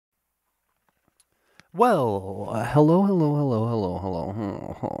Well, hello,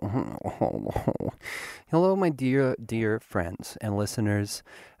 hello, my dear friends and listeners,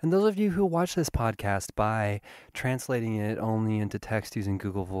 and those of you who watch this podcast by translating it only into text using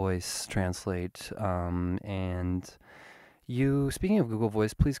Google Voice Translate. And you, speaking of Google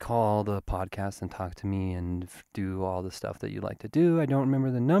Voice, please call the podcast and talk to me and do all the stuff that you like to do. I don't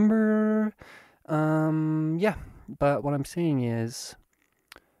remember the number. Yeah, but what I'm saying is,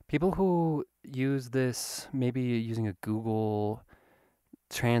 people who use this, maybe using a Google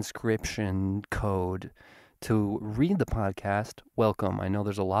transcription code to read the podcast, welcome. I know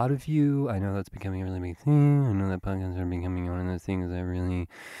there's a lot of you. I know that's becoming a really big thing. I know that podcasts are becoming one of those things that really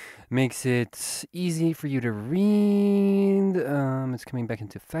makes it easy for you to read. It's coming back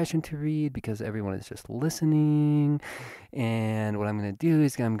into fashion to read because everyone is just listening. And what I'm going to do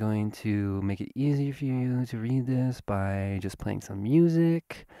is I'm going to make it easier for you to read this by just playing some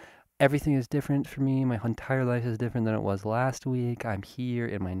music. Everything is different for me. My entire life is different than it was last week. I'm here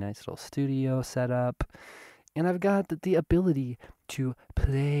in my nice little studio setup, and I've got the ability to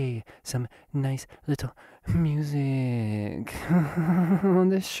play some nice little music on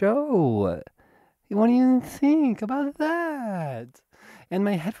this show. What do you think about that? And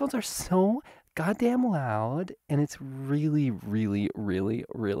my headphones are so goddamn loud, and it's really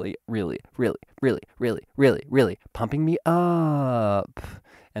pumping me up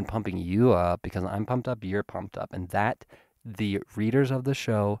and pumping you up because I'm pumped up, you're pumped up, and that the readers of the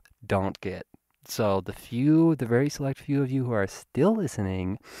show don't get. So the very select few of you who are still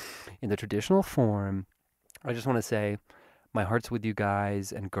listening in the traditional form, I just want to say my heart's with you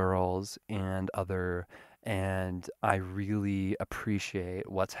guys and girls and I really appreciate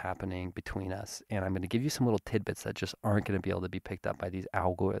what's happening between us. And I'm going to give you some little tidbits that just aren't going to be able to be picked up by these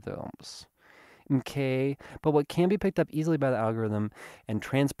algorithms. Okay, but what can be picked up easily by the algorithm and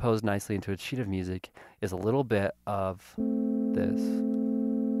transposed nicely into a sheet of music is a little bit of this.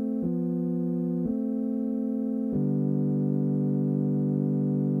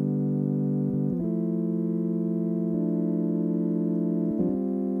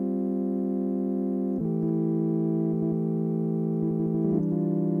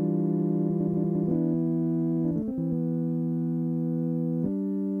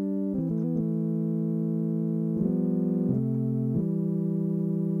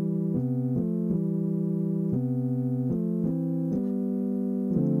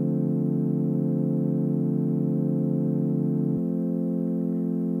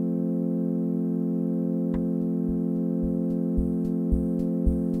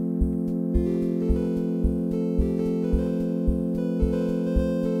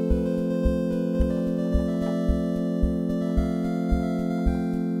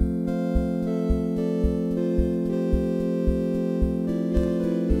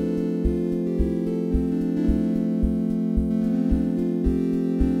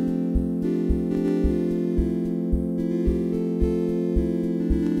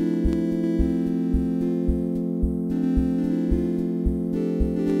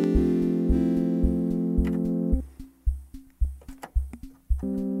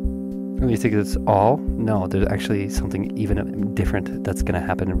 You think it's all? No, there's actually something even different that's going to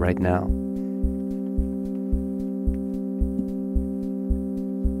happen right now.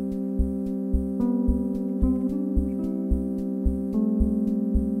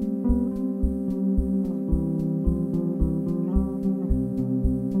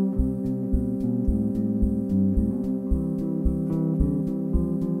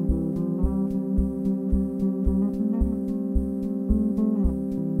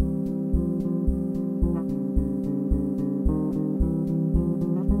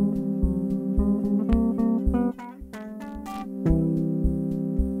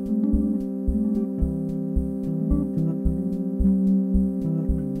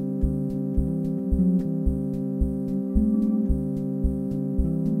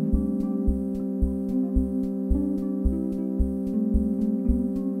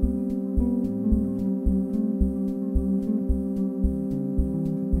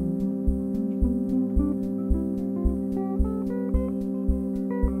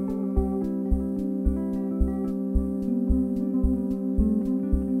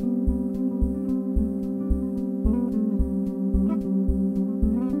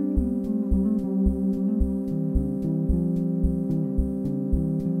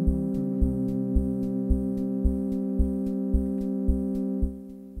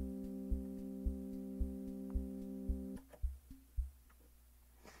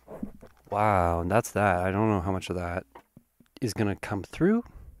 Wow, that's that. I don't know how much of that is going to come through,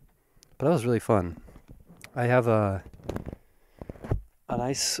 but that was really fun. I have a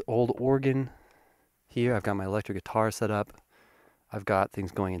nice old organ here I've got my electric guitar set up. I've got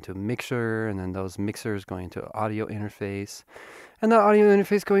things going into a mixer, and then those mixers going into an audio interface, and that audio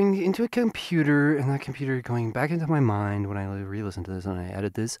interface going into a computer, and that computer going back into my mind when I re-listen to this and I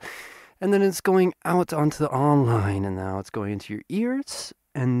edit this. And then it's going out onto the online, and now it's going into your ears,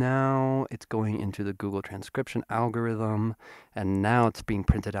 and now it's going into the Google transcription algorithm, and now it's being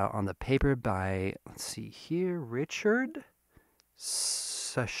printed out on the paper by, let's see here, Richard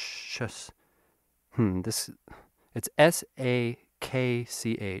Sessions. It's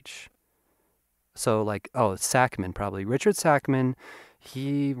Sakch. So Sackman probably. Richard Sackman,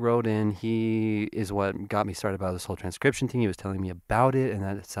 he wrote in, he is what got me started about this whole transcription thing. He was telling me about it, and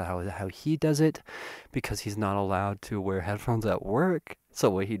that's how he does it, because he's not allowed to wear headphones at work. So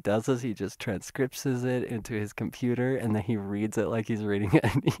what he does is he just transcripts it into his computer, and then he reads it like he's reading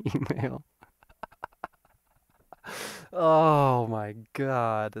an email. Oh my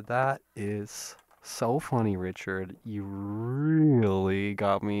God, that is so funny, Richard. You really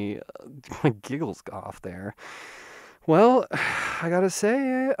got me my giggles off there. Well, I gotta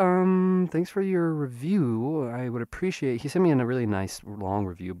say, thanks for your review. I would appreciate. He sent me in a really nice long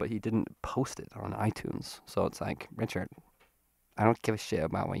review, but he didn't post it on iTunes. So it's like, Richard, I don't give a shit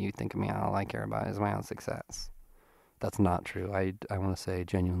about what you think of me. All I care about is my own success. That's not true. I want to say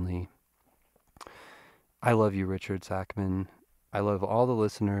genuinely, I love you, Richard Sackman. I love all the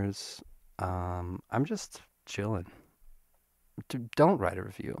listeners. I'm just chilling. Don't write a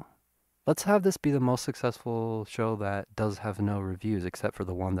review. Let's have this be the most successful show that does have no reviews, except for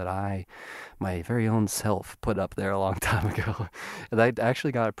the one that my very own self, put up there a long time ago. And I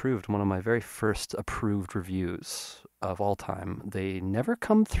actually got approved, one of my very first approved reviews of all time. They never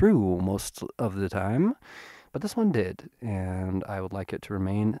come through most of the time, but this one did. And I would like it to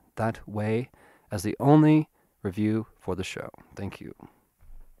remain that way as the only review for the show. Thank you.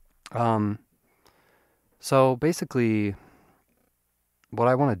 So basically, what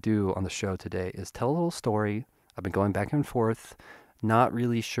I want to do on the show today is tell a little story. I've been going back and forth, not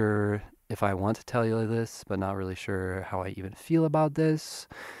really sure if I want to tell you this, but not really sure how I even feel about this.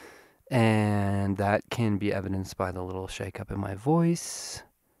 And that can be evidenced by the little shake up in my voice.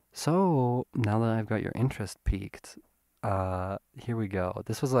 So now that I've got your interest peaked, here we go.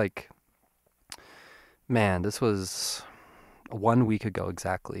 This was this was 1 week ago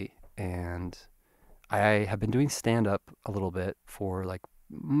exactly. And I have been doing stand-up a little bit for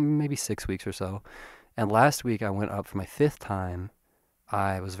maybe 6 weeks or so. And last week I went up for my 5th time.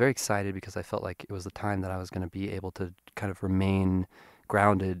 I was very excited because I felt like it was the time that I was going to be able to kind of remain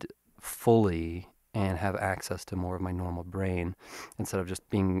grounded fully and have access to more of my normal brain, instead of just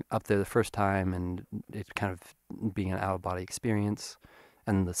being up there the first time and it kind of being an out-of-body experience.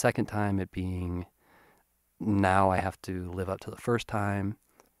 And the second time it being, now I have to live up to the first time.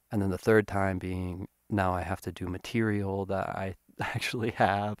 And then the third time being, now I have to do material that I actually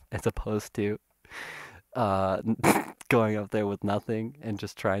have, as opposed to going up there with nothing and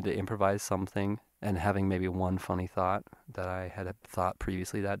just trying to improvise something and having maybe one funny thought that I had thought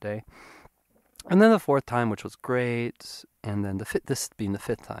previously that day. And then the 4th time, which was great, and then this being the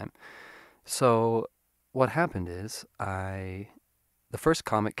 5th time. So what happened is the first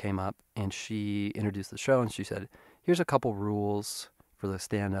comic came up and she introduced the show and she said, here's a couple rules for the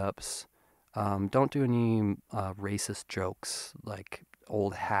stand-ups. Don't do any racist jokes, like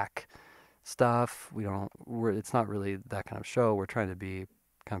old hack stuff. It's not really that kind of show. We're trying to be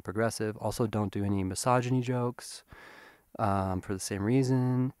kind of progressive. Also, don't do any misogyny jokes for the same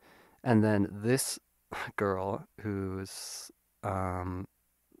reason. And then this girl, who's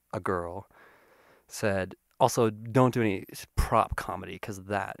a girl, said, also, don't do any prop comedy, because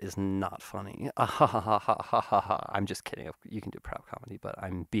that is not funny. I'm just kidding. You can do prop comedy, but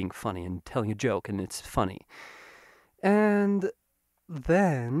I'm being funny and telling a joke, and it's funny. And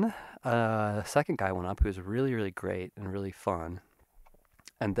then a second guy went up who was really, really great and really fun.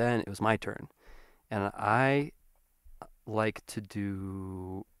 And then it was my turn. And I like to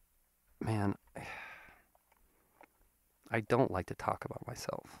do... Man, I don't like to talk about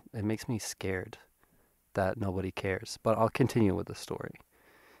myself. It makes me scared that nobody cares. But I'll continue with the story,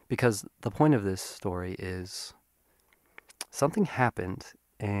 because the point of this story is something happened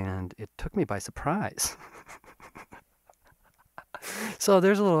and it took me by surprise. So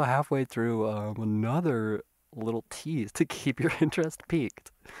there's a little halfway through another little tease to keep your interest peaked.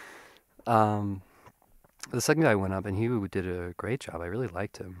 The second guy went up and he did a great job. I really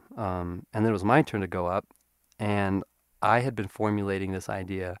liked him. And then it was my turn to go up, and I had been formulating this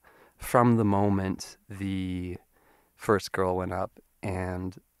idea from the moment the first girl went up,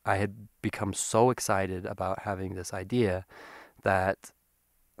 and I had become so excited about having this idea that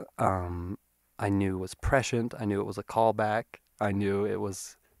I knew was prescient. I knew it was a callback. I knew it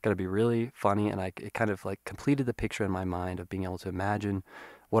was going to be really funny, and it kind of like completed the picture in my mind of being able to imagine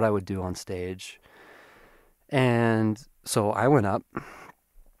what I would do on stage. And so I went up,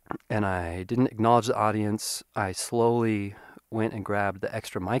 and I didn't acknowledge the audience. I slowly went and grabbed the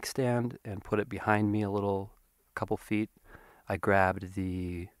extra mic stand and put it behind me a couple feet. I grabbed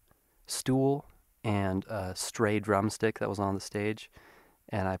the stool and a stray drumstick that was on the stage,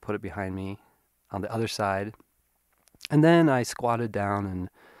 and I put it behind me on the other side. And then I squatted down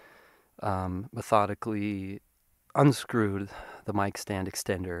and methodically unscrewed the mic stand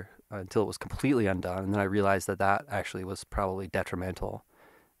extender until it was completely undone. And then I realized that actually was probably detrimental.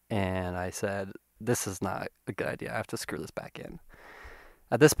 And I said, this is not a good idea. I have to screw this back in.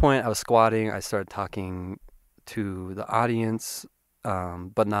 At this point, I was squatting. I started talking to the audience,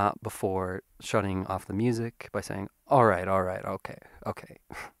 but not before shutting off the music by saying, all right, okay.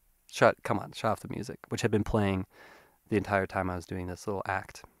 Come on, shut off the music, which had been playing the entire time I was doing this little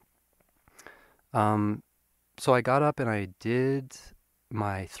act. So I got up and I did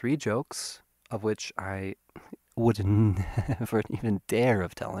my 3 jokes, of which I would never even dare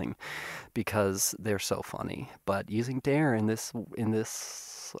of telling because they're so funny. But using dare in this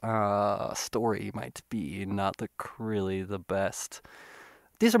story might be not really the best.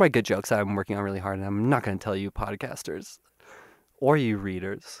 These are my good jokes that I'm working on really hard, and I'm not going to tell you podcasters or you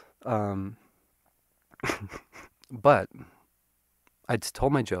readers. But I just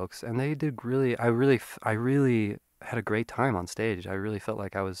told my jokes, and they did really. I really had a great time on stage. I really felt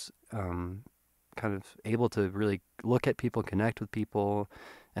like I was kind of able to really look at people, connect with people,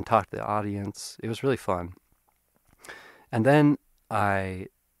 and talk to the audience. It was really fun. And then I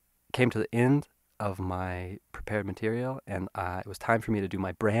came to the end of my prepared material, and it was time for me to do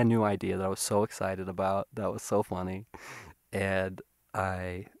my brand new idea that I was so excited about. That was so funny. And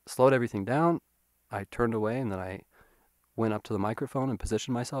I slowed everything down. I turned away, and then I went up to the microphone and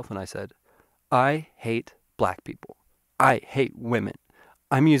positioned myself, and I said, I hate black people. I hate women.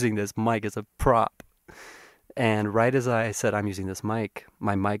 I'm using this mic as a prop. And right as I said I'm using this mic,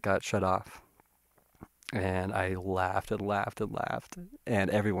 my mic got shut off. And I laughed and laughed and laughed, and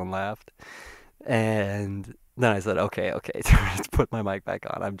everyone laughed. And then I said, okay, let's put my mic back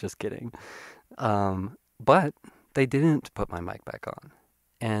on. I'm just kidding. But they didn't put my mic back on.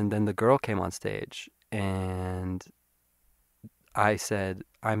 And then the girl came on stage, and I said,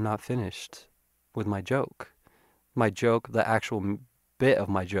 I'm not finished with my joke. My joke, the actual bit of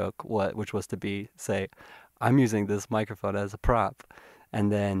my joke, which was to say, I'm using this microphone as a prop,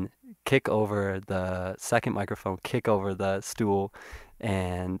 and then kick over the second microphone, kick over the stool,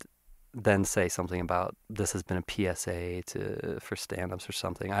 and then say something about this has been a PSA for stand-ups or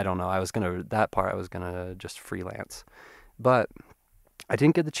something. I don't know. I was gonna just freelance, but I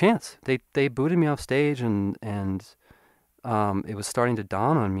didn't get the chance. They booted me off stage, and it was starting to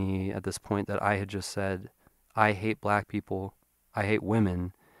dawn on me at this point that I had just said, I hate black people, I hate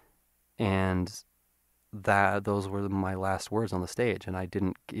women, and that those were my last words on the stage, and I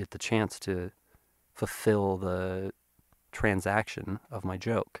didn't get the chance to fulfill the transaction of my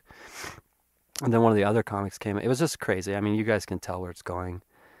joke. And then one of the other comics came. It was just crazy. I mean, you guys can tell where it's going.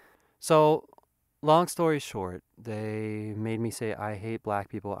 So, long story short, they made me say, I hate black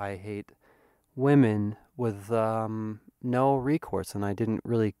people, I hate women, with no recourse, and I didn't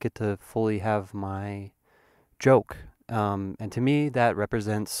really get to fully have my joke. And to me, that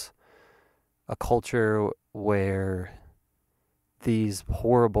represents a culture where these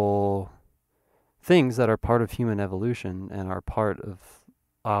horrible things that are part of human evolution and are part of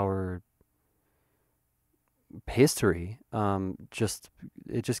our history, it just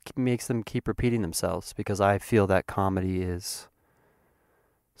makes them keep repeating themselves, because I feel that comedy is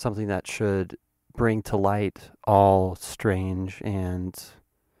something that should bring to light all strange and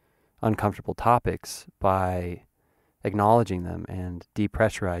uncomfortable topics by acknowledging them and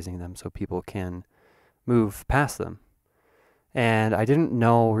depressurizing them so people can move past them. And I didn't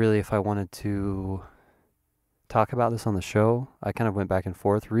know really if I wanted to talk about this on the show. I kind of went back and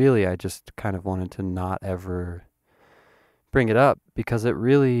forth. Really, I just kind of wanted to not ever bring it up, because it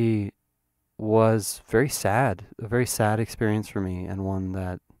really was very sad, a very sad experience for me, and one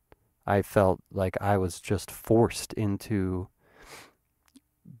that I felt like I was just forced into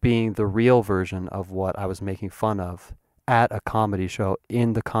being the real version of what I was making fun of at a comedy show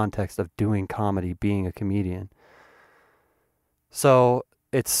in the context of doing comedy, being a comedian. So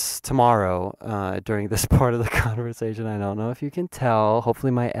it's tomorrow during this part of the conversation. I don't know if you can tell.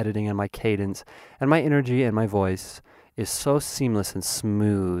 Hopefully my editing and my cadence and my energy and my voice is so seamless and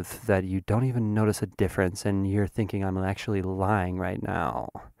smooth that you don't even notice a difference, and you're thinking I'm actually lying right now.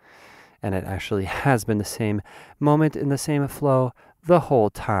 and it actually has been the same moment in the same flow the whole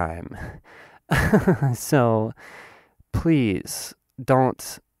time. So please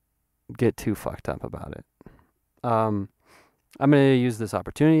don't get too fucked up about it. I'm going to use this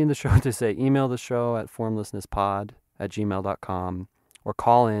opportunity in the show to say email the show at formlessnesspod@gmail.com or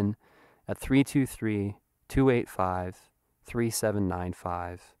call in at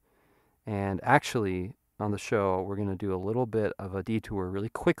 323-285-3795. And actually, on the show, we're going to do a little bit of a detour really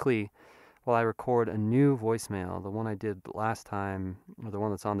quickly while I record a new voicemail. The one I did last time, or the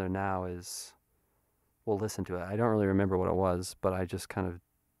one that's on there now, is, we'll listen to it. I don't really remember what it was, but I just kind of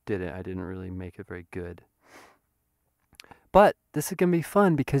did it. I didn't really make it very good. But this is going to be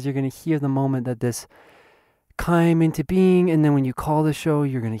fun because you're going to hear the moment that this came into being, and then when you call the show,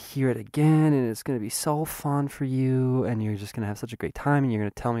 you're going to hear it again, and it's going to be so fun for you, and you're just going to have such a great time, and you're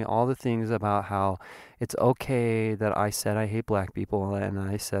going to tell me all the things about how it's okay that I said I hate black people, and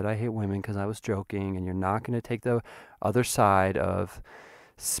I said I hate women because I was joking, and you're not going to take the other side of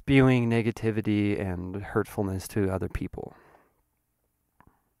spewing negativity and hurtfulness to other people.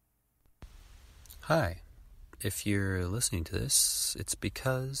 Hi. If you're listening to this, it's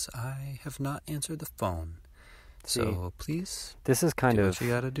because I have not answered the phone. So please, this is kind do of what you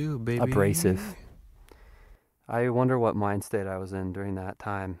gotta do, baby. Abrasive. I wonder what mind state I was in during that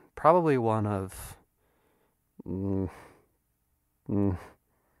time. Probably one of, I don't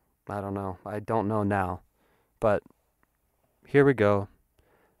know. I don't know now. But here we go.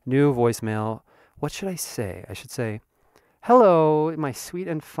 New voicemail. What should I say? I should say, hello, my sweet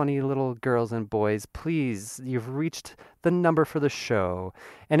and funny little girls and boys. Please, you've reached the number for the show.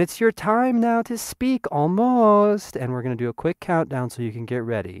 And it's your time now to speak, almost. And we're going to do a quick countdown so you can get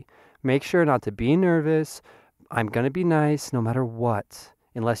ready. Make sure not to be nervous. I'm going to be nice no matter what.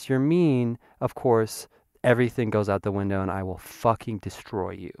 Unless you're mean, of course, everything goes out the window and I will fucking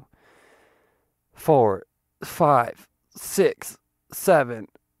destroy you. 4, 5, 6, 7.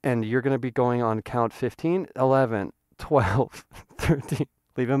 And you're going to be going on count 15, 11. 12, 13,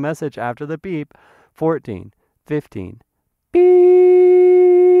 leave a message after the beep, 14, 15, beep.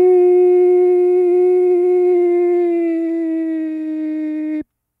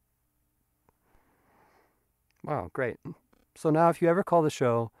 Wow, great. So now if you ever call the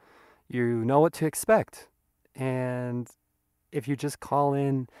show, you know what to expect. And if you just call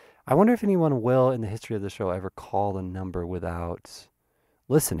in, I wonder if anyone will in the history of the show ever call the number without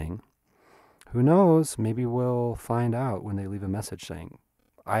listening. Who knows? Maybe we'll find out when they leave a message saying,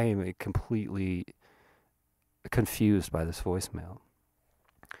 I am completely confused by this voicemail.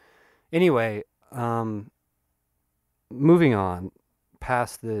 Anyway, moving on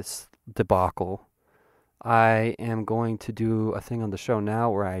past this debacle, I am going to do a thing on the show now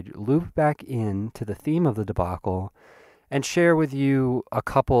where I loop back into the theme of the debacle and share with you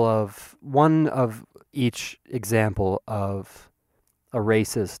one of each example of a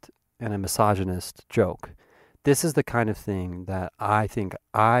racist and a misogynist joke. This is the kind of thing that I think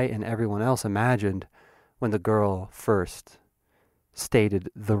I and everyone else imagined when the girl first stated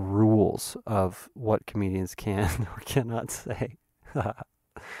the rules of what comedians can or cannot say.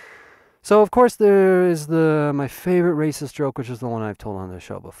 So, of course, there is my favorite racist joke, which is the one I've told on the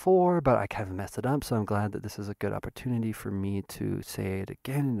show before, but I kind of messed it up, so I'm glad that this is a good opportunity for me to say it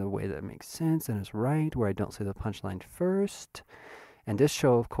again in a way that makes sense and is right, where I don't say the punchline first. And this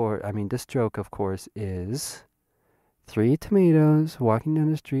joke, of course, is 3 tomatoes walking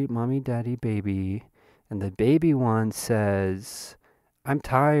down the street, mommy, daddy, baby. And the baby one says, I'm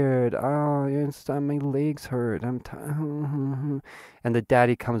tired. Oh, my legs hurt. I'm tired. And the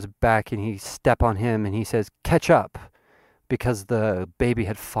daddy comes back and he step on him and he says, catch up. Because the baby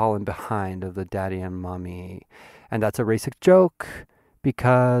had fallen behind of the daddy and mommy. And that's a racist joke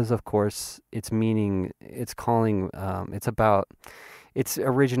because, of course, it's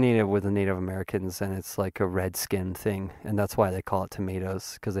originated with the Native Americans, and it's like a red skin thing, and that's why they call it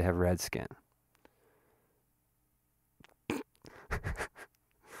tomatoes, because they have red skin.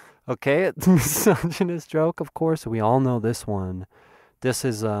 Okay, it's a misogynist joke, of course. We all know this one. This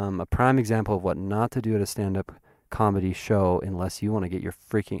is a prime example of what not to do at a stand-up comedy show unless you want to get your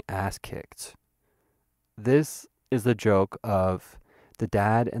freaking ass kicked. This is the joke of the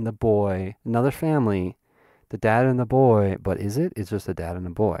dad and the boy, another family. The dad and the boy, but is it? It's just a dad and a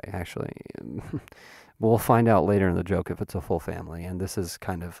boy, actually. We'll find out later in the joke if it's a full family, and this is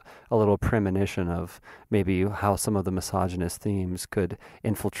kind of a little premonition of maybe how some of the misogynist themes could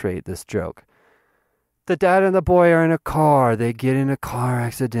infiltrate this joke. The dad and the boy are in a car. They get in a car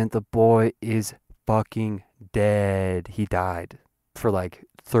accident. The boy is fucking dead. He died for like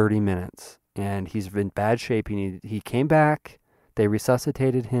 30 minutes, and he's in bad shape. He came back. They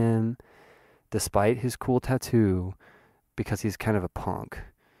resuscitated him. despite his cool tattoo, because he's kind of a punk.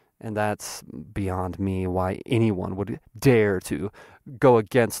 And that's beyond me why anyone would dare to go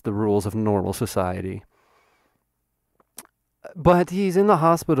against the rules of normal society. But he's in the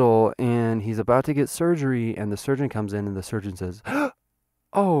hospital and he's about to get surgery, and the surgeon comes in and the surgeon says,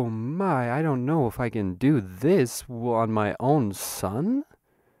 "Oh my, I don't know if I can do this on my own son."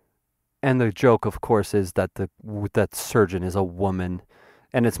 And the joke, of course, is that that surgeon is a woman,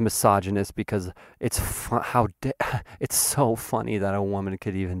 and it's misogynist because it's it's so funny that a woman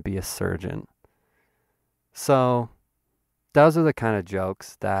could even be a surgeon. So those are the kind of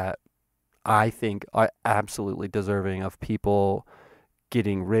jokes that I think are absolutely deserving of people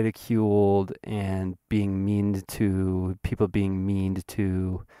getting ridiculed and being mean to people being mean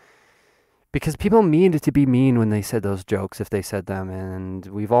to, because people mean to be mean when they said those jokes if they said them, and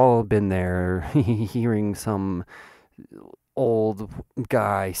we've all been there hearing some old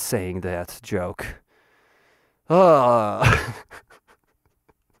guy saying that joke. Oh,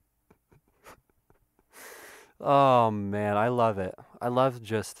 oh man, I love it. I love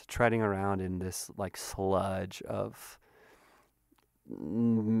just treading around in this like sludge of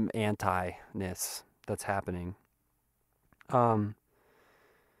anti-ness that's happening. Um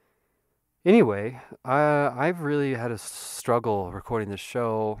Anyway, I've really had a struggle recording this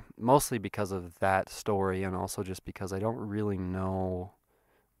show, mostly because of that story, and also just because I don't really know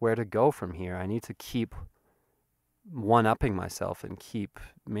where to go from here. I need to keep one-upping myself and keep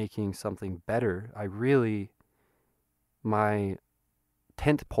making something better. My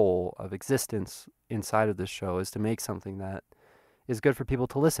tent pole of existence inside of this show is to make something that is good for people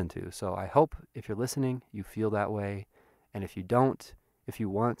to listen to. So I hope if you're listening, you feel that way. And if you don't, if you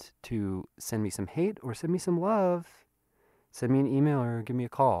want to send me some hate or send me some love, send me an email or give me a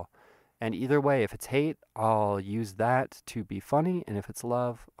call. And either way, if it's hate, I'll use that to be funny. And if it's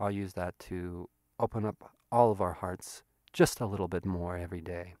love, I'll use that to open up all of our hearts just a little bit more every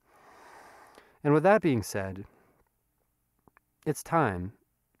day. And with that being said, it's time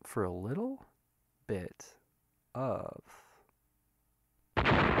for a little bit of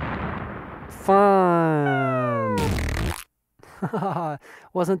fun.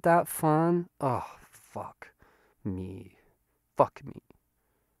 Wasn't that fun? Oh, fuck me. Fuck me.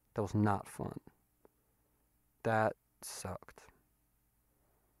 That was not fun. That sucked.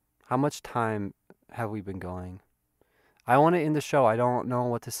 How much time have we been going? I want to end the show. I don't know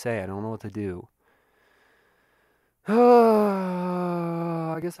what to say. I don't know what to do. I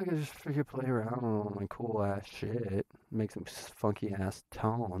guess I could just figure play around on my cool ass shit. Make some funky ass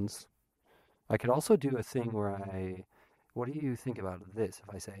tones. I could also do a thing where what do you think about this if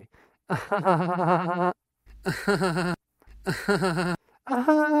I say,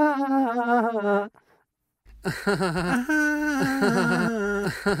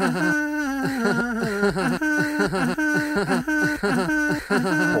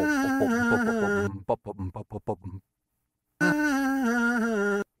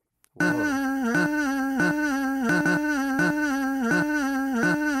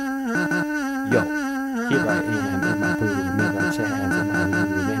 Yo, here I am in my booth, never chance in my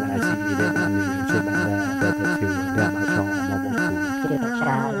room, and I see that I need to my lab at the field, down my phone,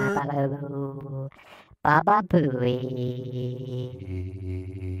 Baba Booey.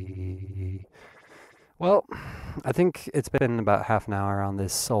 Well, I think it's been about half an hour on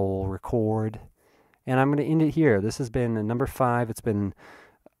this soul record, and I'm going to end it here. This has been number 5. It's been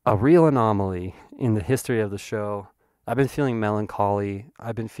a real anomaly in the history of the show. I've been feeling melancholy.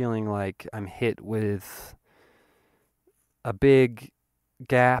 I've been feeling like I'm hit with a big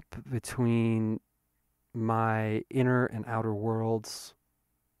gap between my inner and outer worlds,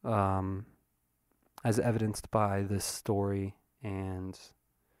 as evidenced by this story, and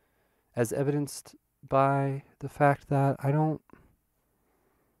as evidenced by the fact that I don't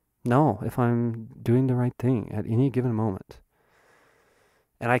know if I'm doing the right thing at any given moment.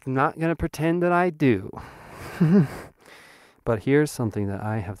 And I'm not going to pretend that I do. But here's something that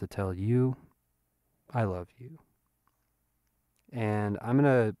I have to tell you. I love you. And I'm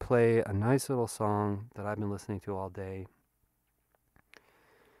going to play a nice little song that I've been listening to all day.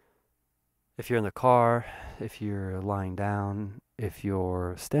 If you're in the car, if you're lying down, if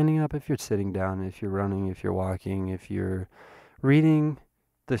you're standing up, if you're sitting down, if you're running, if you're walking, if you're reading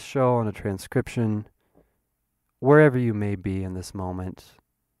the show on a transcription, wherever you may be in this moment,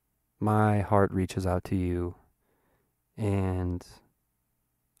 my heart reaches out to you, and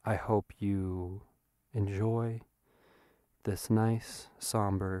I hope you enjoy this nice,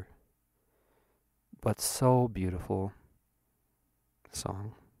 somber, but so beautiful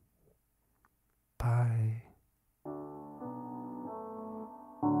song. Bye.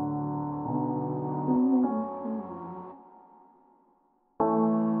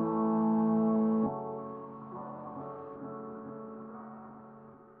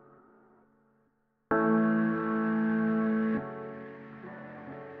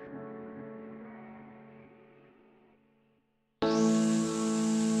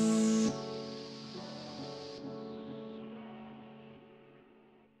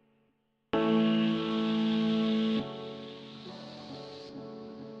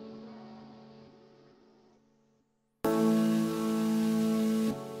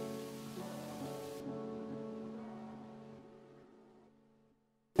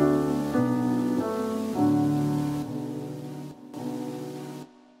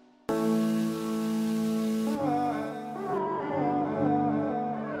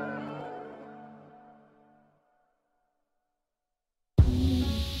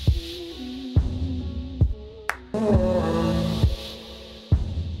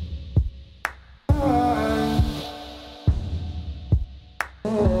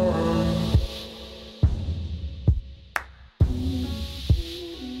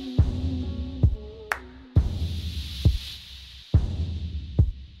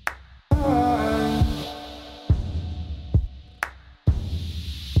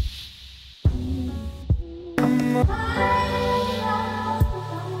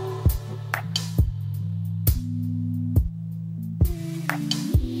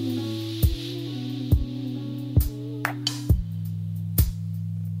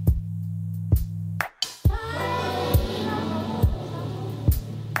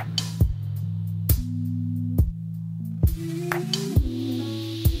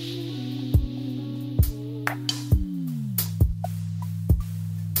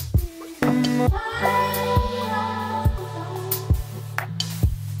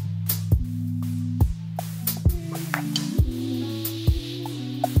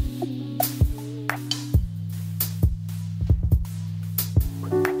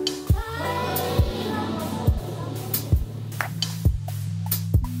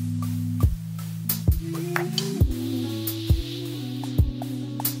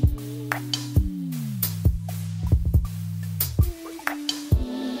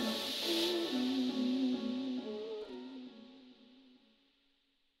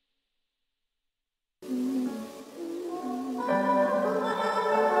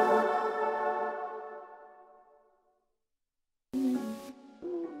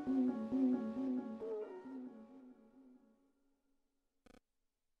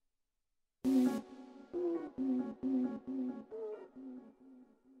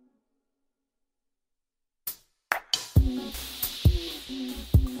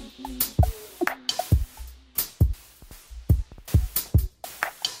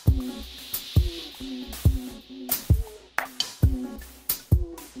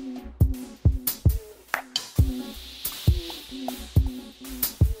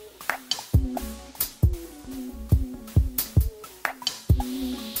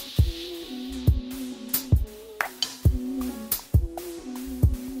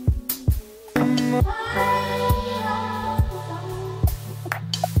 Bye.